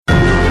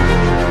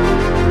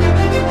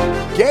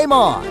Game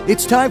on!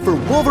 It's time for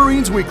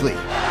Wolverines Weekly.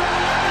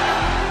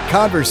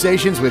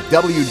 Conversations with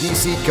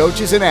WDC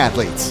coaches and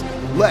athletes.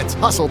 Let's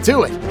hustle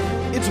to it.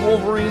 It's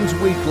Wolverines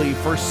Weekly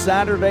for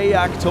Saturday,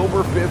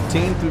 October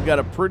 15th. We've got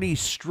a pretty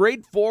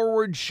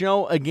straightforward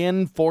show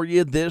again for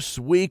you this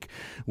week.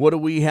 What do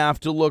we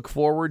have to look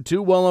forward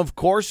to? Well, of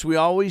course, we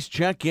always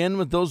check in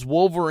with those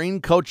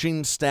Wolverine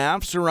coaching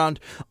staffs around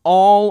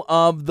all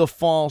of the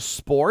fall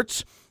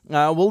sports.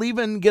 We'll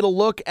even get a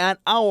look at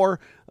our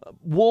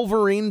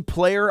Wolverine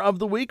Player of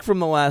the Week from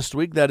the last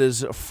week. That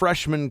is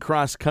freshman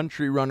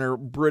cross-country runner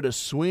Britta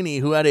Sweeney,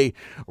 who had a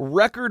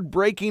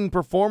record-breaking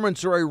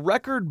performance or a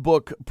record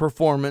book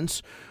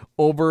performance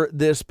over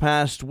this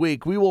past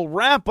week. We will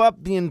wrap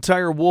up the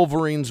entire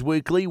Wolverines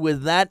Weekly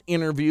with that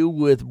interview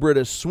with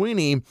Britta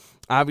Sweeney.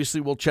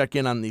 Obviously, we'll check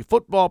in on the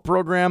football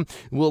program.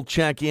 We'll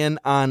check in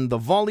on the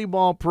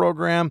volleyball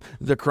program,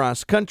 the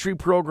cross-country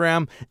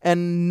program,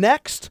 and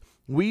next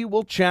we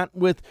will chat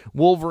with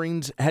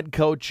Wolverines head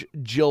coach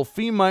Jil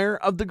Fiemeyer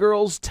of the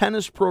girls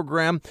tennis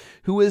program,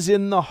 who is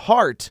in the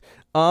heart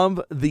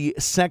of the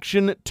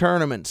section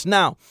tournaments.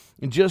 Now,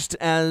 just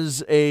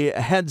as a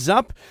heads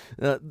up,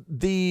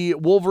 the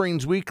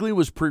Wolverines Weekly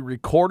was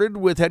pre-recorded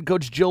with head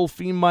coach Jil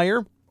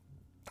Fiemeyer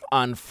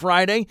on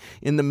Friday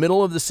in the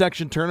middle of the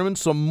section tournament,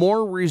 so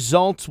more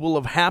results will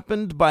have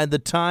happened by the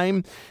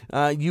time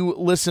you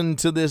listen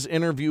to this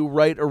interview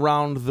right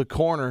around the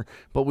corner.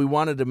 But we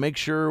wanted to make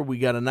sure we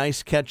got a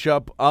nice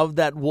catch-up of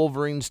that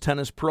Wolverines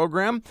tennis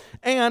program,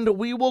 and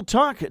we will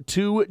talk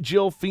to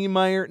Jil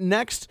Fiemeyer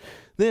next.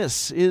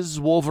 This is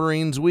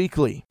Wolverines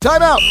Weekly.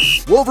 Time out!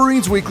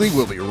 Wolverines Weekly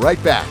will be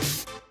right back.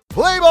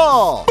 Play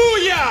ball!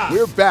 Booyah!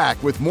 We're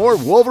back with more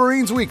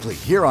Wolverines Weekly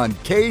here on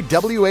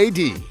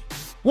KWAD.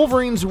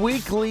 Wolverines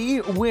Weekly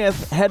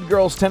with head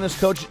girls tennis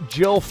coach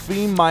Jil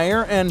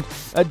Fiemeyer. And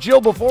Jill,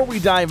 before we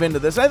dive into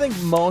this, I think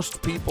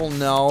most people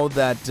know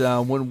that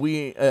when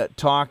we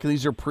talk,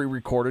 these are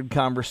pre-recorded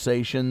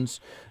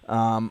conversations.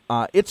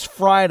 It's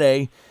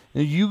Friday.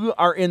 You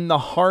are in the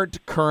heart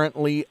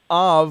currently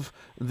of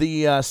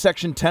the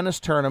section tennis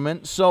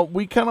tournament, so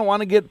we kind of want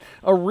to get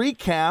a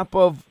recap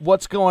of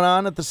what's going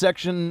on at the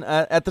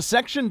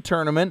section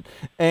tournament,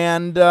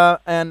 and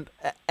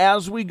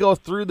as we go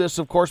through this,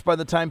 of course, by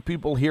the time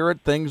people hear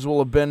it, things will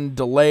have been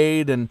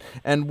delayed, and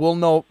we'll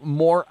know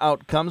more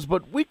outcomes.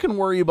 But we can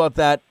worry about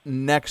that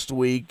next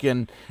week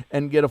and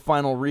get a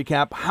final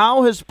recap.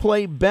 How has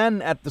play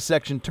been at the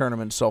section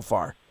tournament so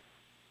far?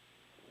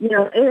 You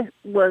know,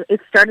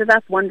 it started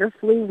off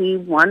wonderfully. We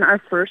won our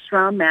first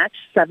round match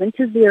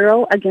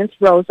 7-0 against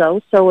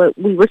Roseau. So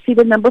we were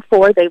seeded number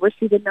 4. They were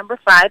seeded number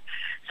 5.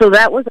 So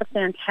that was a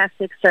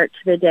fantastic start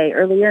to the day.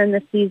 Earlier in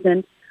the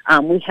season,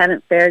 we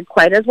hadn't fared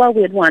quite as well.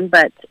 We had won,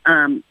 but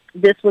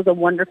this was a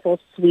wonderful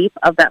sweep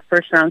of that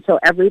first round. So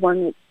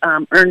everyone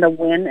earned a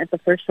win at the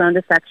first round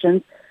of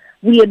sections.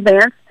 We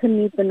advanced to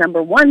meet the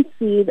number 1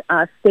 seed,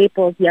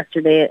 Staples,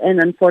 yesterday, and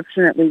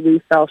unfortunately we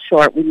fell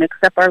short. We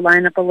mixed up our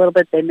lineup a little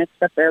bit. They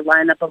mixed up their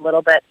lineup a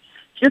little bit,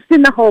 just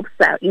in the hopes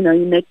that, you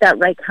make that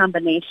right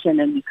combination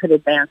and you could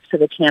advance to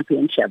the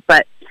championship.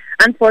 But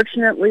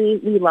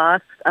unfortunately, we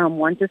lost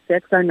 1-6.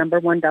 Our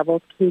number 1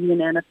 doubles, Katie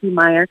and Anna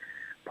Fiemeyer,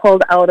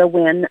 pulled out a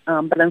win,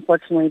 but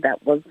unfortunately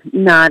that was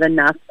not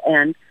enough.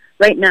 And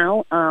right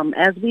now,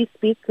 as we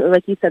speak,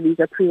 like you said, these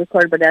are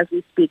pre-recorded, but as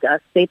we speak,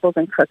 Staples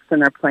and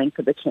Crookston are playing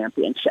for the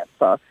championship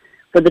for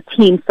the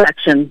team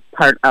section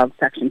part of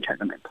section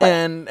tournament play.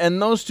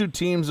 And those two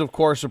teams, of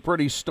course, a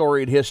pretty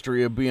storied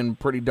history of being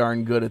pretty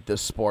darn good at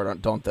this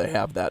sport, don't they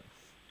have that?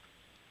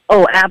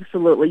 Oh,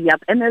 absolutely,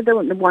 yep. And they're the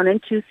 1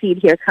 and 2 seed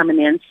here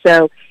coming in,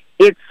 so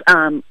it's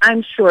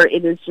I'm sure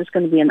it is just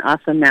going to be an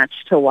awesome match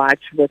to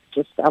watch with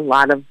just a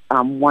lot of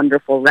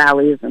wonderful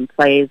rallies and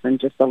plays and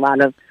just a lot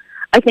of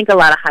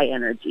high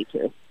energy,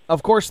 too.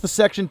 Of course, the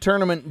section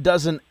tournament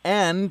doesn't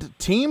end.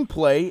 Team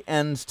play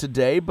ends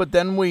today, but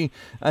then we,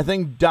 I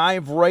think,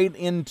 dive right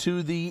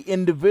into the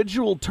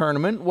individual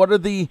tournament. What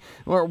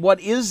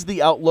is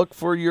the outlook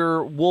for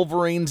your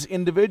Wolverines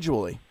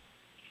individually?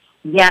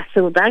 Yeah,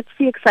 so that's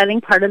the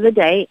exciting part of the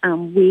day.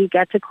 We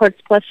got to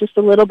Courts Plus just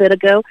a little bit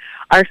ago.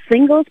 Our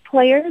singles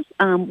players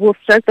will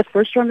start the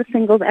first round of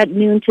singles at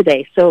noon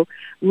today. So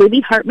Libby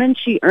Hartman,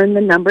 she earned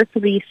the number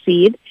 3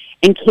 seed,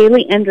 and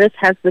Kaylee Endress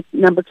has the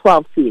number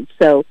 12 seed.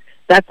 So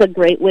that's a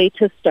great way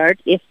to start.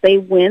 If they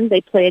win,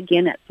 they play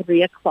again at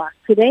 3 o'clock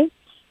today.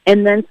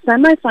 And then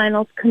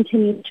semifinals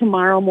continue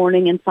tomorrow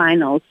morning in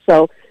finals.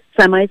 So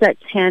semis at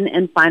 10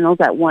 and finals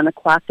at 1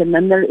 o'clock. And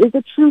then there is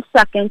a true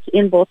second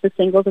in both the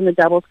singles and the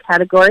doubles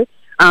category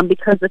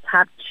because the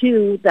top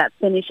 2 that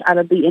finish out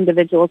of the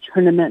individual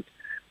tournament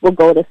will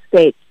go to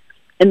state.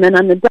 And then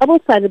on the double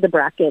side of the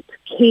bracket,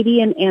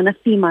 Katie and Anna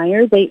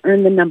Fiemeyer, they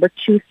earn the number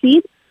 2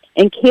 seed.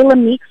 And Kayla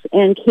Meeks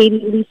and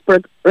Katie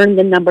Leesburg earned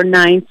the number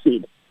 9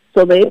 seed.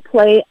 So they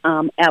play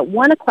at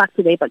 1 o'clock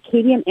today, but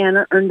Katie and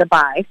Anna earned a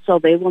bye, so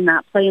they will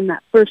not play in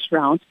that first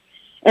round.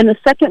 And the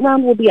second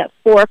round will be at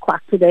 4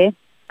 o'clock today,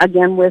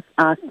 again with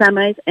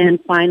semis and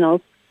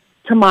finals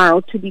tomorrow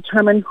to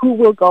determine who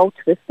will go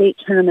to the state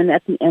tournament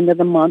at the end of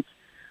the month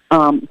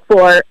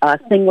for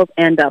singles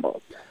and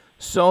doubles.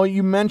 So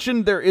you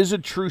mentioned there is a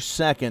true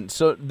second.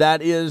 So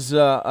that is,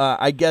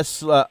 I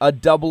guess, a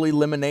double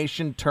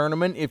elimination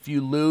tournament. If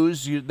you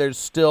lose, there's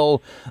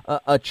still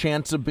a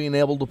chance of being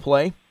able to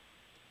play?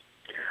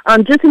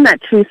 Just in that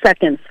 2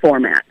 seconds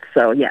format,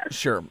 so yes.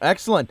 Sure.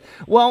 Excellent.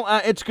 Well,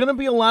 it's going to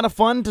be a lot of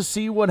fun to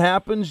see what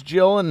happens,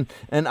 Jill, and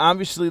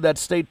obviously that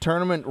state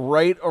tournament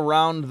right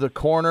around the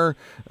corner,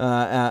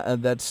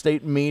 that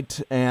state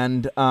meet,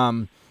 and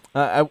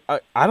I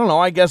don't know,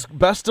 I guess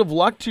best of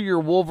luck to your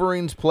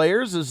Wolverines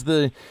players as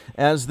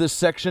this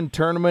section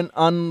tournament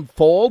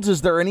unfolds.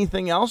 Is there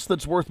anything else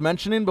that's worth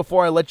mentioning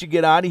before I let you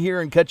get out of here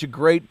and catch a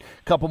great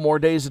couple more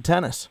days of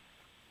tennis?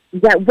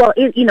 Yeah, well,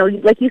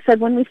 like you said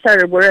when we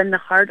started, we're in the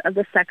heart of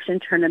the section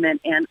tournament,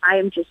 and I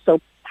am just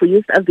so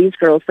pleased of these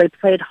girls. They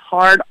played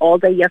hard all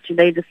day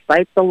yesterday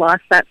despite the loss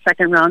that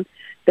second round.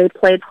 They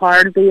played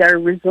hard. They are a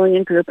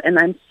resilient group, and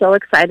I'm so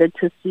excited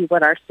to see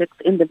what our 6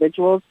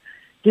 individuals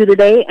do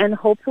today, and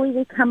hopefully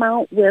we come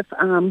out with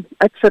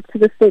a trip to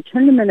the state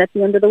tournament at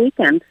the end of the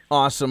weekend.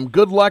 Awesome.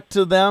 Good luck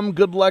to them.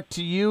 Good luck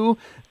to you.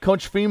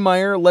 Coach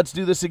Fiemeyer, let's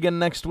do this again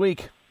next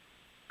week.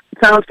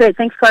 Sounds great.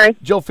 Thanks, Corey.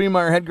 Jil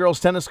Fiemeyer, head girls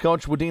tennis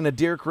coach, Wadena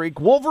Deer Creek.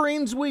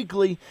 Wolverines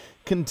Weekly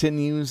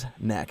continues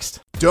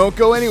next. Don't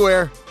go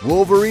anywhere.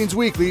 Wolverines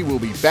Weekly will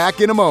be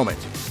back in a moment.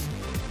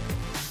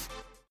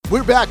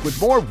 We're back with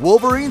more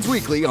Wolverines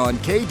Weekly on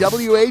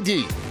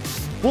KWAD.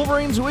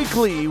 Wolverines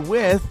Weekly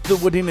with the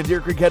Wadena Deer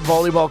Creek head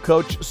volleyball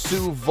coach,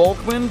 Sue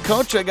Volkmann.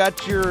 Coach,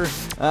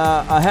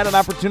 I had an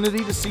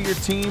opportunity to see your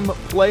team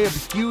play a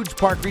huge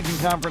Park Region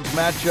Conference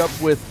matchup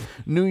with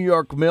New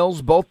York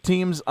Mills. Both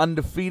teams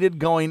undefeated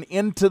going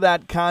into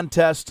that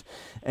contest,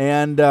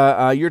 and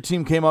your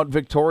team came out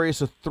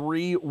victorious, a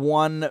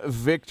 3-1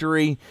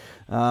 victory.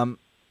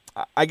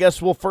 I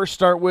guess we'll first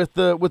start with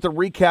a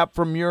recap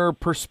from your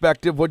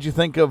perspective. What'd you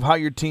think of how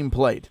your team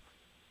played?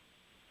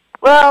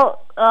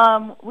 Well,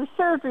 we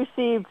served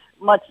received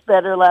much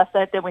better last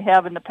night than we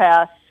have in the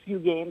past few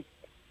games.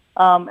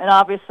 And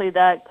obviously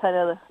that kind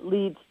of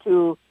leads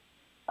to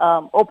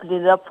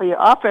opening it up for your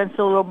offense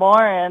a little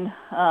more. And,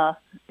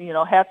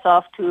 hats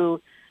off to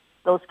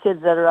those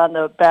kids that are on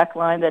the back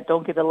line that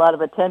don't get a lot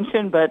of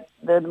attention, but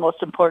they're the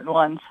most important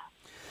ones.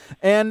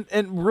 And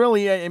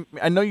really,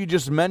 I know you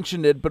just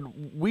mentioned it, but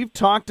we've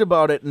talked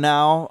about it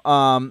now.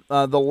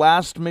 The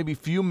last maybe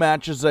few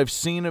matches I've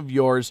seen of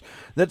yours,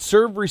 that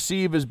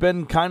serve-receive has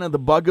been kind of the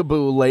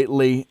bugaboo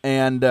lately,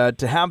 and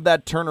to have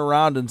that turn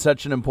around in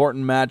such an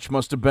important match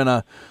must have been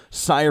a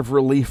sigh of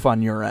relief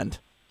on your end.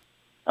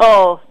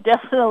 Oh,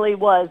 definitely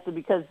was,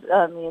 because,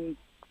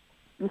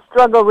 you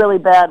struggle really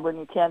bad when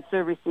you can't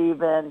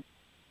serve-receive, and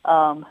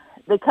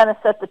they kind of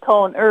set the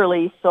tone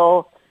early,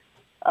 so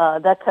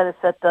that kind of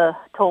set the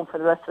tone for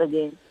the rest of the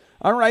game.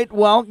 All right,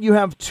 well, you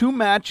have 2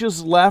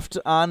 matches left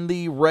on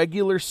the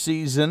regular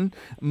season.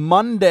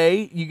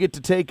 Monday, you get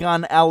to take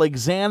on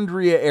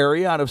Alexandria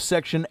area out of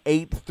Section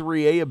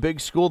 8-3A, a big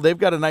school. They've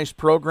got a nice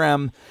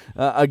program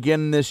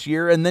again this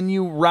year. And then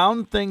you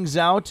round things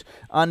out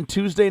on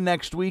Tuesday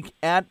next week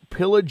at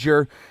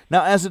Pillager.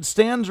 Now, as it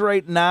stands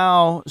right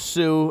now,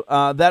 Sue,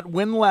 that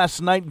win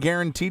last night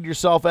guaranteed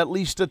yourself at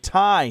least a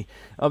tie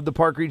of the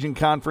Park Region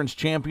Conference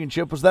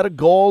Championship. Was that a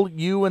goal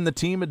you and the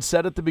team had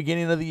set at the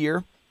beginning of the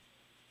year?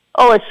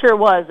 Oh, it sure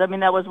was. I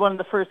mean, that was one of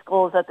the first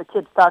goals that the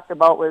kids talked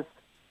about, was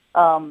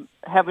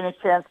having a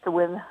chance to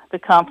win the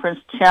conference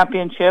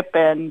championship,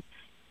 and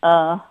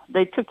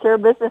they took care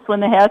of business when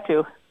they had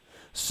to.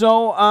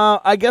 So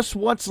I guess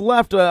what's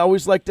left, I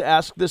always like to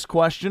ask this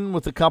question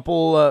with a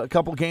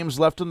couple games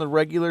left in the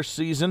regular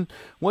season.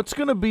 What's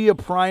going to be a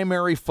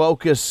primary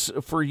focus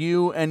for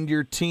you and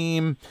your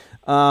team?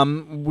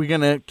 We're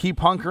going to keep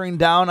hunkering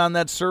down on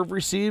that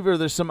serve-receive, or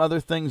there's some other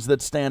things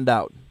that stand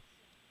out?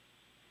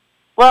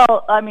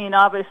 Well, I mean,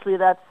 obviously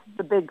that's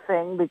the big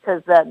thing,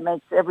 because that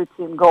makes every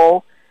team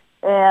go.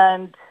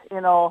 And,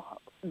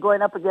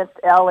 going up against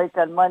Alec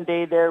on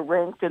Monday, they're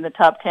ranked in the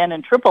top 10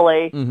 in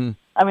AAA. Mm-hmm.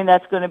 I mean,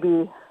 that's going to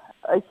be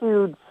a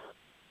huge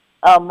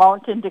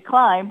mountain to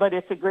climb, but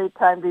it's a great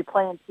time to be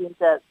playing teams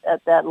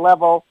at that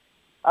level.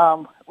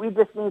 We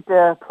just need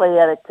to play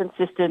at a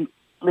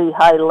consistently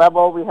high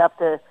level. We have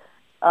to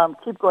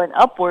keep going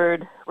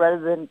upward rather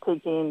than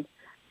taking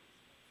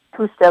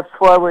 2 steps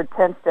forward,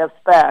 10 steps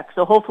back.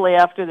 So hopefully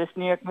after this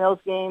New York Mills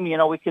game,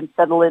 we can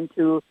settle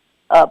into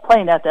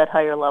playing at that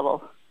higher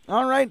level.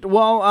 All right.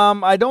 Well,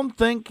 I don't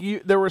think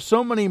there were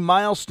so many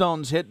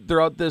milestones hit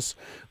throughout this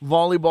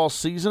volleyball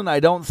season. I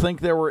don't think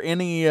there were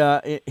any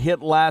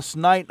hit last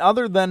night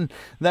other than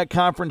that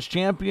conference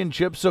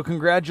championship. So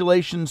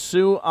congratulations,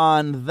 Sue,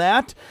 on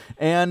that.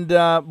 And,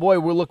 boy,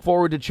 we'll look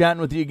forward to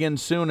chatting with you again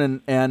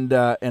soon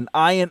and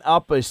eyeing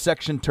up a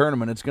section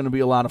tournament. It's going to be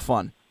a lot of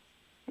fun.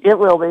 It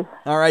will be.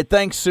 All right.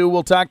 Thanks, Sue.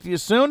 We'll talk to you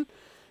soon.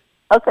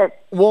 Okay.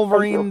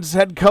 Wolverines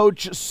head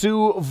coach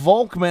Sue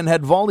Volkmann,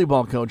 head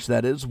volleyball coach,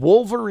 that is.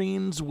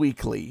 Wolverines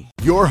Weekly.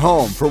 Your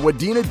home for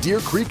Wadena Deer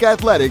Creek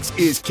Athletics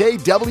is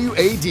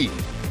KWAD.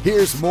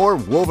 Here's more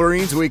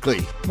Wolverines Weekly.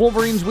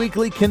 Wolverines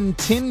Weekly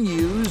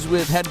continues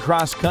with head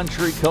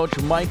cross-country coach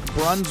Mike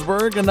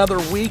Brunsberg. Another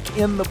week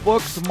in the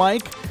books,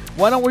 Mike.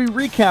 Why don't we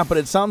recap it?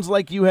 It sounds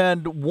like you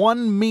had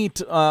one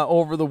meet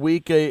over the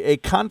week, a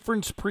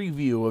conference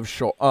preview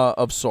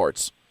of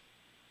sorts.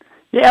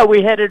 Yeah,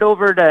 we headed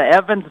over to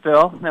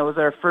Evansville. That was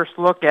our first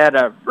look at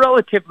a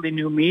relatively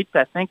new meet.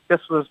 I think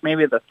this was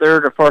maybe the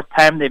third or fourth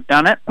time they've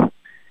done it.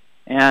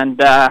 And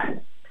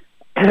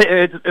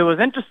it was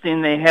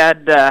interesting. They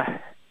had,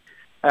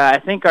 I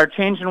think our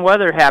change in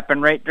weather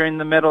happened right during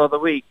the middle of the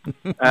week,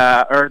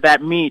 or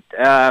that meet.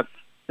 The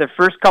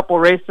first couple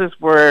races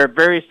were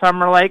very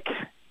summer-like,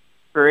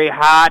 very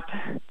hot,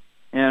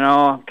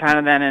 kind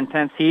of that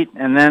intense heat.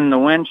 And then the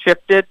wind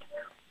shifted,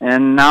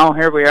 and now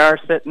here we are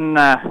sitting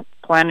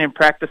planning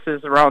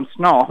practices around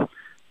snow.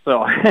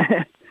 So,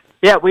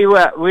 yeah, we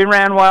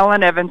ran well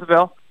in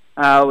Evansville.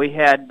 We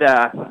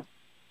had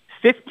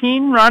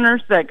 15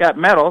 runners that got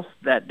medals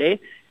that day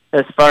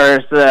as far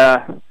as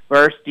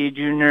varsity,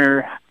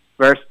 junior,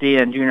 varsity,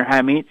 and junior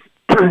high meets.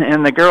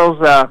 And the girls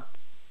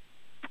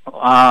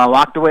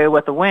walked away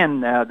with a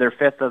win, their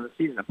fifth of the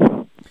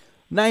season.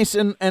 Nice,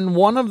 and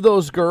one of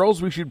those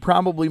girls we should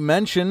probably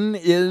mention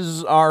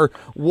is our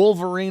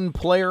Wolverine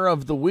Player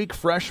of the Week,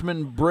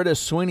 freshman Britta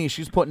Sweeney.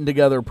 She's putting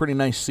together a pretty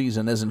nice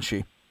season, isn't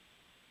she?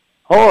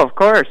 Oh, of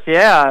course,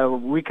 yeah.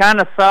 We kind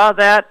of saw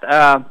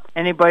that.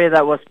 Anybody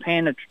that was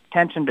paying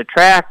attention to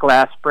track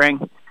last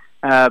spring,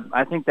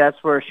 I think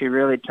that's where she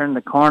really turned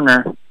the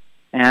corner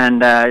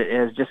and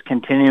is just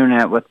continuing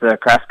it with the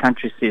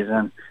cross-country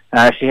season.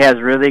 She has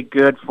really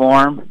good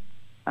form.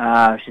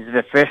 She's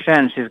efficient,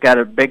 and she's got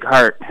a big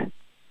heart.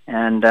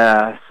 And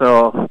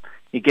so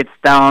it gets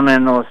down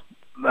in those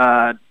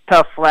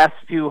tough last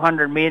few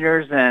hundred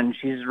meters, and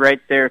she's right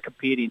there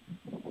competing.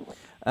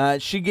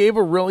 She gave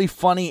a really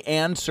funny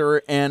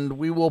answer, and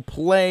we will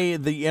play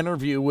the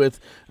interview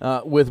with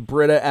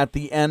Britta at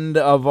the end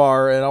of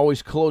it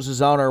always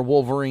closes out our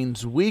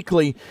Wolverines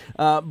Weekly.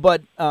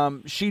 But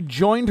she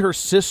joined her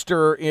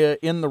sister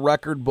in the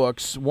record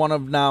books, one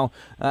of now,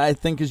 I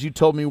think as you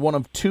told me, one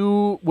of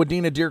two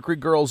Wadena Deer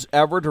Creek girls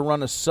ever to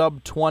run a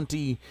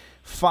sub-20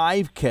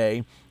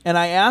 5K, and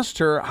I asked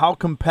her how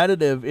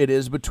competitive it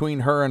is between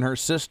her and her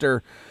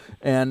sister,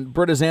 and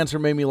Britta's answer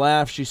made me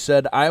laugh. She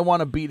said, "I want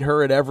to beat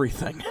her at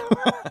everything."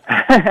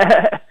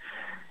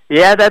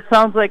 Yeah, that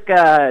sounds like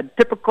a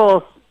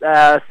typical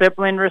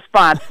sibling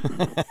response.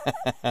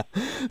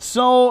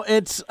 So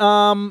it's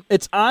on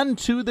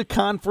to the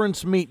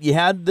conference meet. You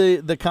had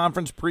the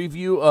conference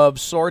preview of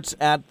sorts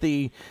at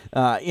the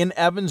in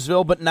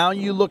Evansville, but now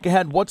you look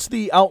ahead. What's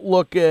the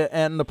outlook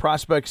and the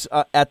prospects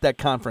at that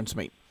conference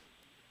meet?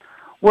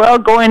 Well,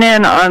 going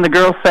in on the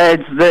girls'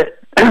 sides, they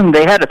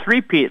had a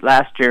three-peat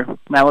last year.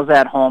 That was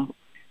at home.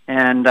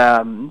 And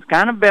it's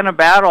kind of been a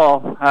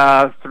battle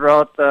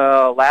throughout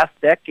the last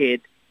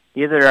decade.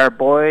 Either our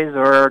boys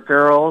or our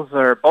girls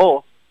or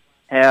both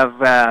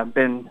have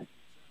been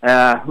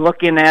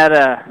looking at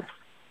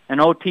an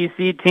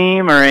OTC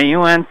team or a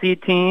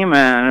UNC team,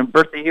 and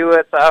Bertha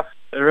Hewitt's off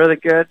really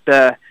good,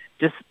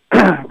 just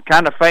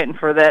kind of fighting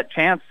for that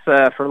chance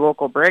for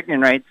local bragging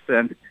rights.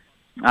 And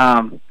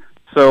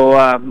so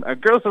our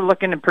girls are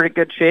looking in pretty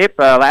good shape.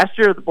 Last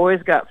year, the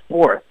boys got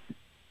fourth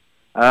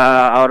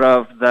out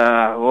of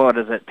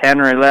the, 10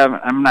 or 11?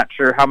 I'm not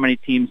sure how many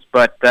teams,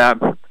 but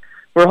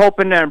we're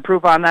hoping to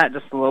improve on that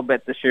just a little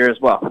bit this year as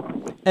well.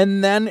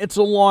 And then it's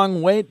a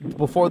long wait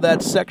before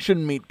that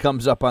section meet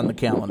comes up on the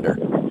calendar.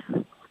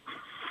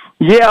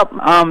 Yeah,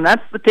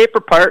 that's the taper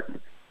part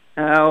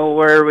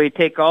where we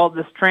take all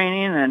this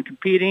training and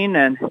competing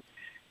and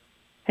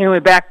we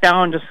back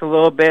down just a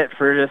little bit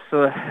for just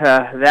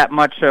that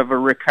much of a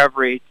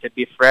recovery to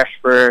be fresh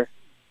for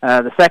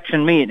the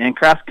section meet. And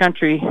cross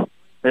country,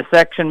 the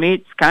section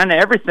meet's kind of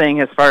everything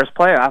as far as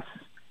playoffs.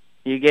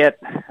 You get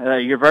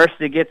your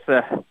varsity gets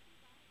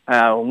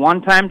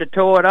one time to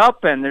tow it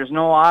up, and there's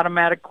no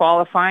automatic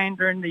qualifying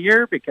during the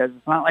year because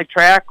it's not like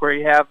track where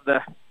you have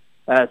the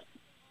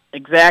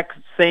exact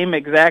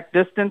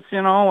distance,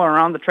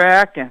 around the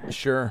track. And,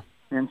 sure.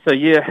 And so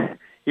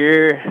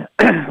you're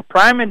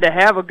priming to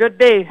have a good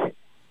day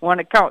when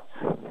it counts,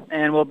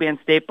 and we'll be in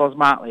Staples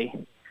Motley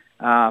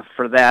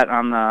for that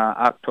on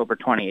October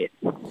 28th.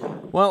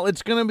 Well,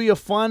 it's going to be a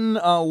fun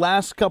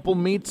last couple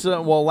meets,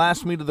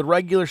 last meet of the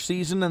regular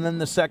season and then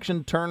the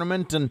section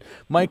tournament. And,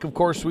 Mike, of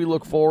course, we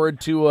look forward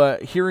to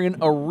hearing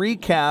a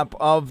recap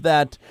of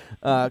that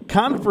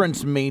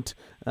conference meet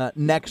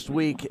next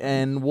week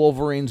in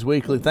Wolverines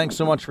Weekly. Thanks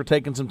so much for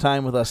taking some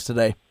time with us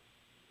today.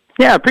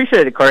 Yeah,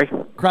 appreciate it, Corey.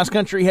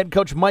 Cross-country head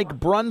coach Mike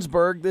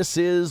Brunsberg. This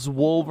is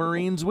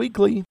Wolverines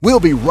Weekly. We'll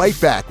be right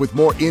back with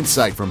more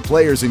insight from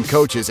players and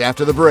coaches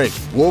after the break.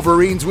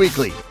 Wolverines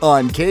Weekly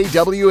on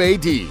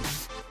KWAD.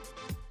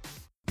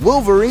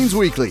 Wolverines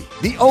Weekly,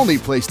 the only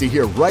place to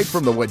hear right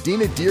from the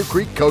Wadena Deer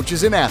Creek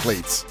coaches and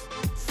athletes.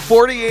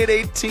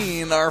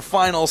 48-18, our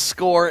final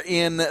score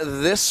in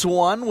this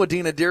one.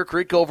 Wadena Deer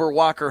Creek over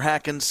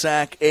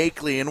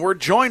Walker-Hackensack-Akeley. And we're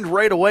joined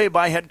right away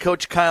by head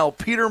coach Kyle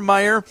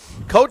Petermeier.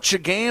 Coach, a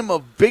game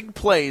of big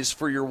plays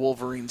for your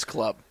Wolverines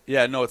club.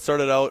 Yeah, no, it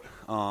started out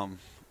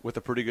with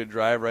a pretty good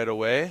drive right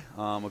away.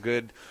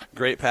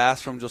 Great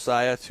pass from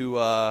Josiah to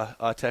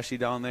Teshi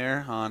down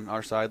there on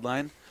our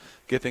sideline.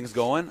 Get things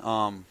going.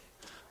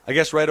 I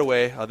guess right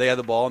away they had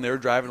the ball and they were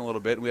driving a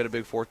little bit, and we had a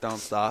big fourth down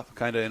stop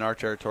kind of in our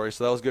territory.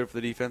 So that was good for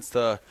the defense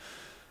to,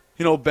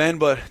 bend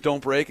but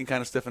don't break and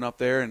kind of stiffen up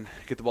there and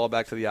get the ball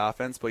back to the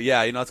offense. But,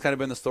 yeah, it's kind of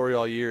been the story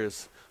all year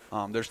is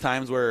there's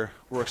times where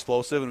we're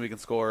explosive and we can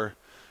score,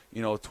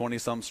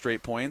 20-some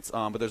straight points.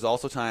 But there's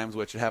also times,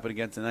 which happened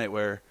again tonight,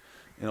 where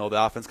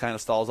the offense kind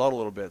of stalls out a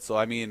little bit. So,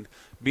 I mean,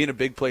 being a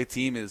big play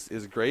team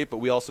is great, but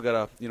we also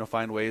got to,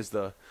 find ways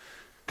to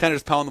kind of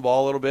just pound the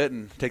ball a little bit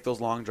and take those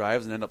long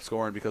drives and end up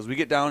scoring, because we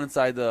get down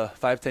inside the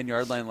 5-10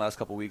 yard line the last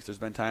couple of weeks. There's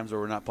been times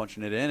where we're not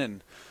punching it in,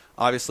 and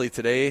obviously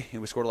today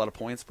we scored a lot of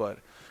points, but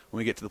when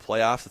we get to the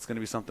playoffs, it's going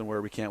to be something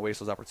where we can't waste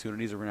those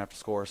opportunities. We're going to have to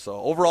score. So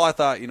overall, I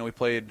thought we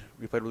played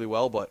really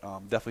well, but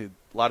definitely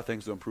a lot of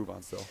things to improve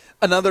on still.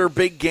 Another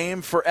big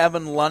game for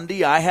Evan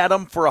Lundy. I had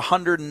him for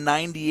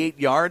 198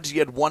 yards. He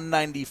had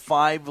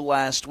 195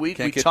 last week.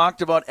 We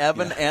talked about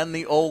Evan and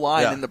the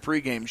O-line in the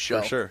pregame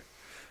show. For sure.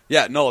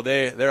 Yeah, no,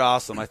 they're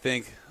awesome. I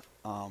think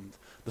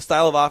the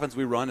style of offense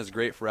we run is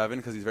great for Evan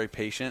because he's very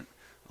patient.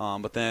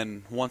 But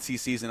then once he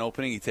sees an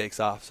opening, he takes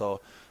off.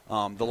 So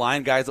the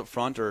line guys up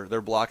front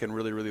they're blocking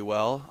really, really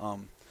well.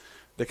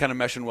 They're kind of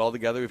meshing well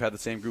together. We've had the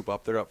same group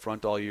up there up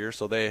front all year.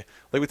 So they,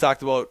 like we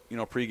talked about,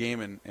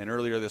 pregame and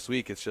earlier this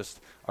week, it's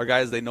just our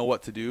guys, they know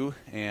what to do,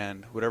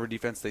 and whatever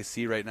defense they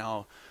see right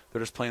now,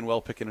 they're just playing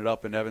well, picking it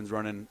up, and Evan's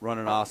running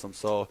awesome.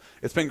 So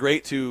it's been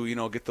great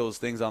to, get those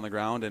things on the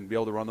ground and be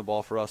able to run the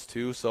ball for us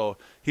too. So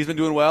he's been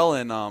doing well,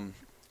 and,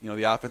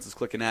 the offense is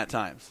clicking at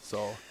times.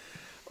 So.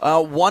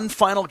 One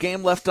final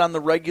game left on the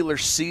regular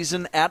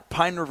season at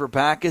Pine River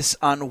Bacchus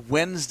on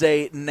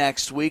Wednesday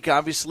next week.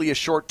 Obviously a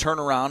short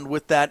turnaround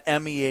with that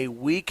MEA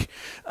week.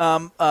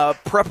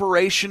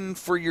 Preparation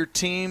for your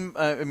team,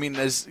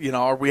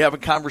 are we having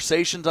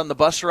conversations on the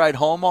bus ride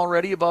home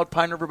already about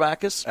Pine River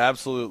Bacchus?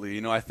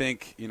 Absolutely. I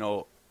think,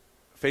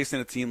 facing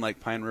a team like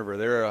Pine River,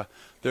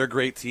 they're a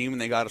great team, and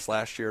they got us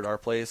last year at our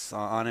place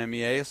on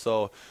MEA.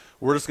 So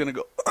we're just going to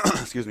go,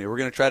 we're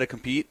going to try to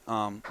compete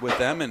with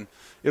them, and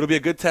it'll be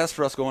a good test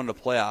for us going to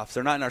playoffs.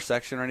 They're not in our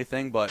section or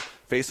anything, but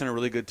facing a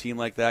really good team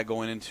like that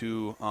going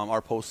into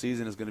our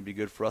postseason is going to be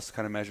good for us to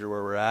kind of measure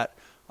where we're at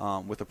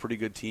with a pretty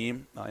good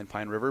team in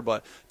Pine River.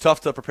 But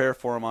tough to prepare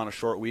for them on a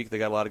short week. They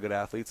got a lot of good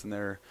athletes, and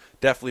they're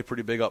definitely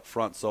pretty big up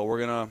front. So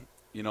we're going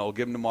to,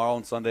 give them tomorrow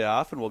and Sunday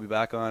off, and we'll be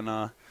back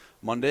on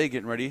Monday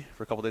getting ready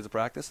for a couple days of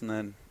practice, and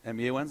then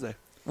MEA Wednesday.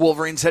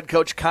 Wolverines head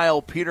coach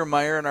Kyle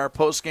Petermeier in our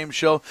postgame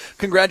show.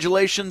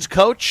 Congratulations,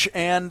 Coach,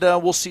 and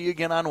we'll see you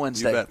again on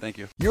Wednesday. You bet. Thank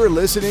you. You're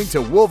listening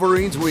to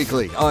Wolverines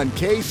Weekly on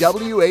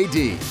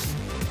KWAD.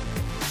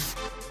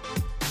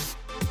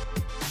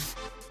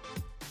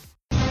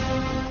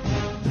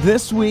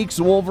 This week's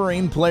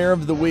Wolverine Player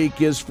of the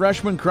Week is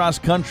freshman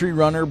cross-country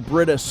runner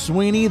Britta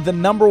Sweeney, the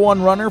number one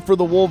runner for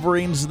the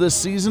Wolverines this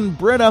season.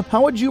 Britta,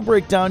 how would you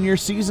break down your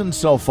season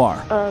so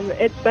far?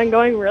 It's been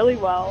going really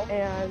well,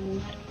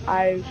 and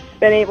I've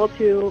been able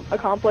to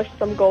accomplish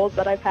some goals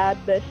that I've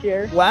had this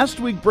year. Last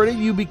week, Britta,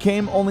 you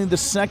became only the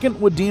second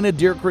Wadena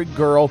Deer Creek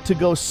girl to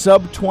go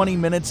sub 20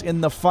 minutes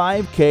in the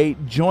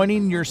 5K,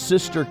 joining your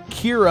sister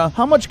Kira.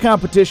 How much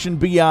competition,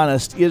 be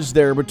honest, is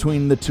there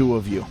between the two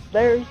of you?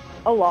 There's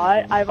a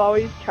lot. I've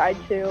always tried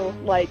to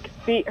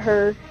beat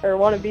her or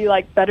want to be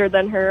better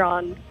than her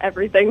on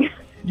everything.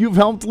 You've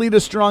helped lead a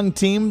strong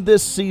team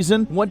this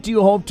season. What do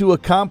you hope to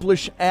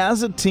accomplish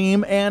as a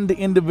team and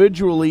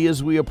individually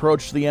as we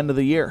approach the end of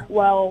the year?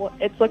 Well,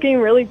 it's looking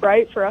really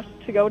bright for us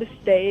to go to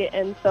state,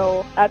 and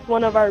so that's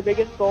one of our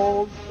biggest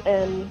goals,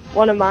 and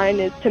one of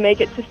mine is to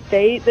make it to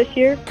state this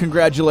year.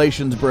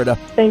 Congratulations, Britta.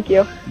 Thank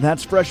you.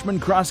 That's freshman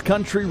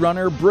cross-country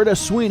runner Britta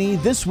Sweeney,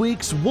 this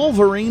week's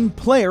Wolverine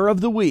Player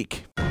of the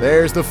Week.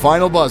 There's the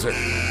final buzzer.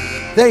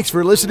 Thanks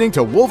for listening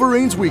to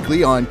Wolverines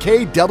Weekly on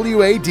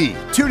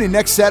KWAD. Tune in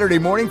next Saturday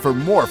morning for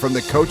more from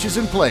the coaches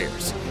and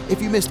players.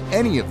 If you missed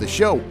any of the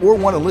show or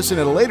want to listen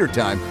at a later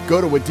time,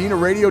 go to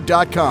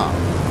wadenaradio.com.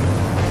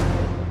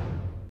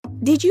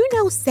 Did you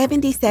know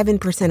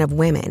 77% of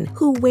women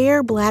who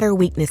wear bladder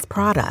weakness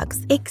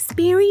products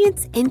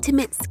experience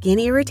intimate skin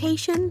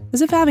irritation?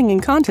 As if having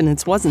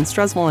incontinence wasn't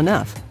stressful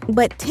enough.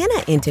 But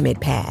Tena Intimate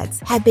Pads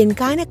have been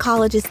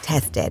gynecologist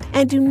tested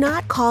and do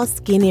not cause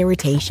skin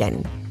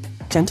irritation.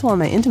 Gentle on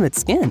my intimate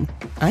skin.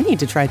 I need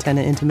to try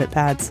Tena Intimate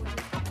Pads.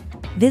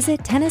 Visit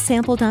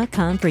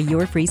TenaSample.com for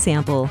your free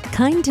sample.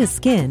 Kind to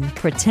skin,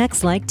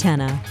 protects like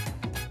Tena.